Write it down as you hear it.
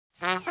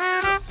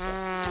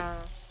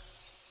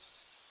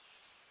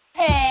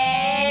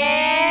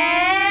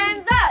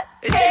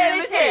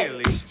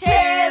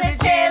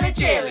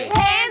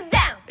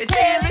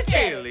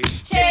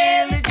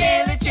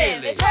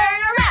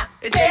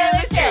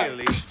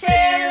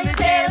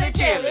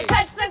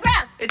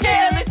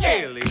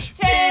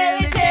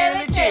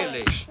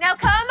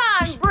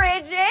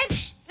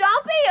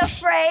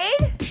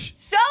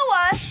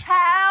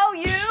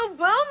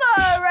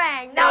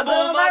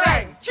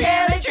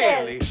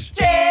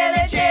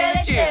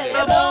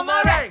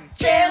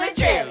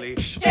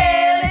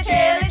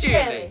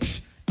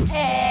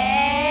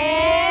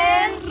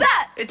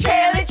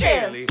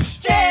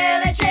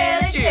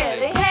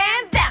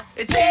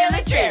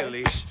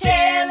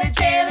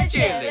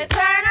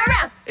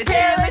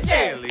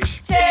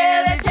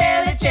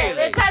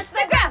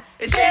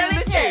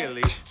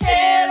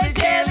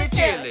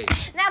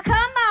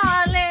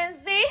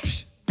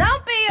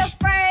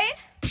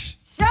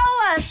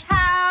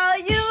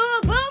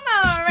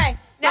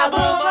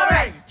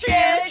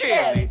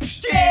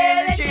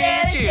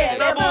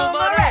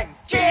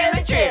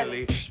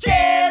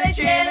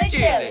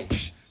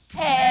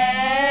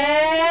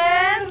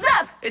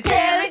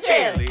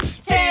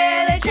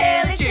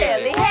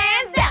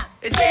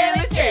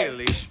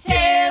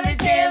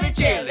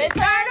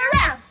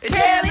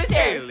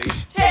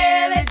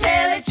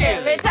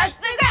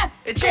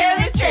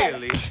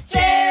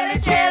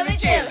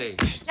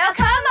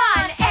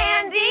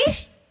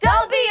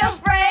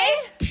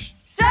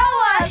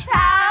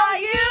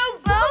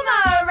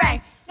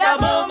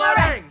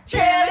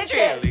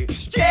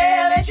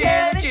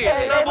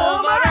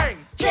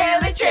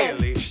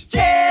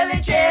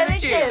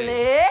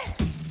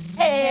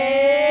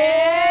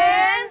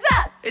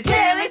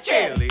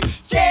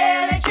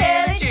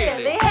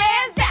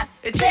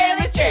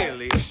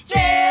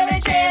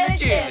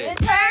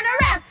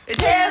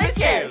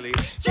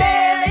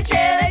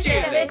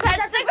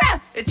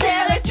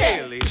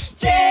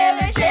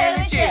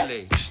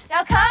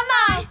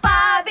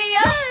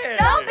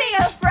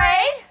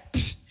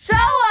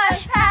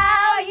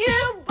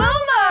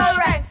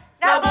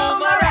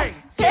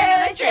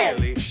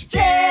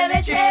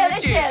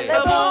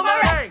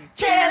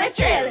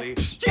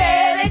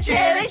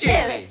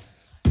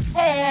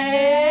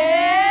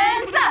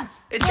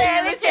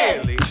Chili,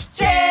 chili,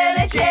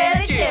 chili,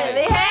 chili,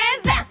 chili,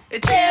 hands down.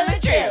 Chili,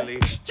 chili,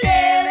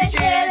 chili,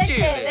 chili,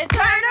 chili,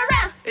 turn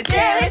around.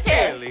 Chili,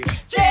 chili,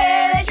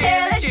 chili,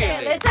 chili,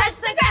 chili, touch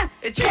the ground.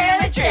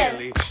 Chili,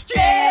 chili,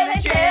 chili,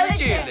 chili,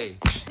 chili.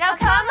 Now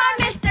come on,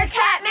 Mr.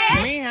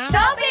 Catman. Meow.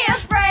 Don't be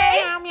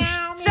afraid.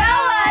 Show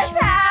us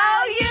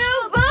how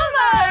you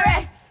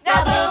boomerang.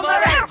 Now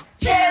boomerang.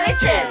 Chili,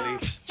 chili,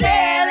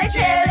 chili,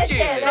 chili,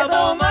 chili,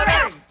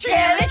 boomerang.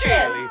 Chili,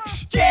 chili,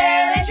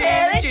 chili,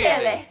 chili,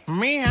 chili.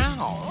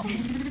 Meow.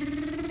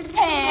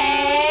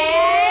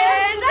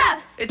 Hands up.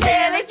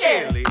 Chili,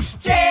 chili,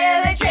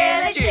 chili,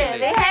 chili,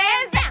 chili,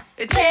 hands down.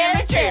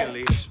 Chili,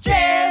 chili,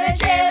 chili,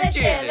 chili,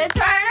 chili,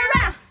 turn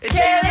around.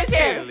 Chili,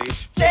 chili,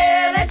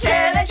 chili,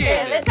 chili,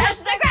 chili, touch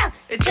the ground.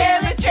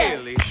 Chili,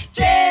 chili,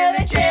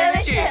 chili, chili,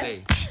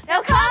 chili.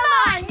 Now come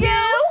on,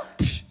 you.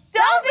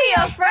 Don't be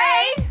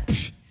afraid.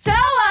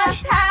 Show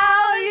us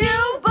how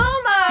you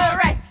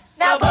boomerang.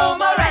 Now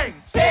boomerang.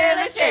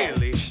 Chili,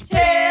 chili,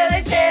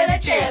 chili, chili,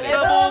 chili,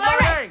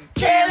 boomerang.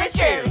 Chili,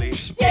 chili,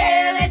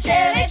 chili,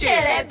 chili,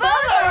 chili,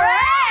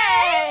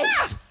 boomerang.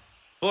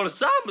 For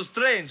some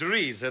strange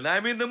reason,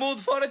 I'm in the mood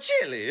for a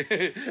chili.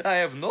 I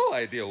have no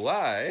idea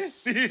why.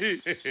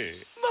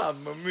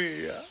 Mamma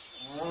mia.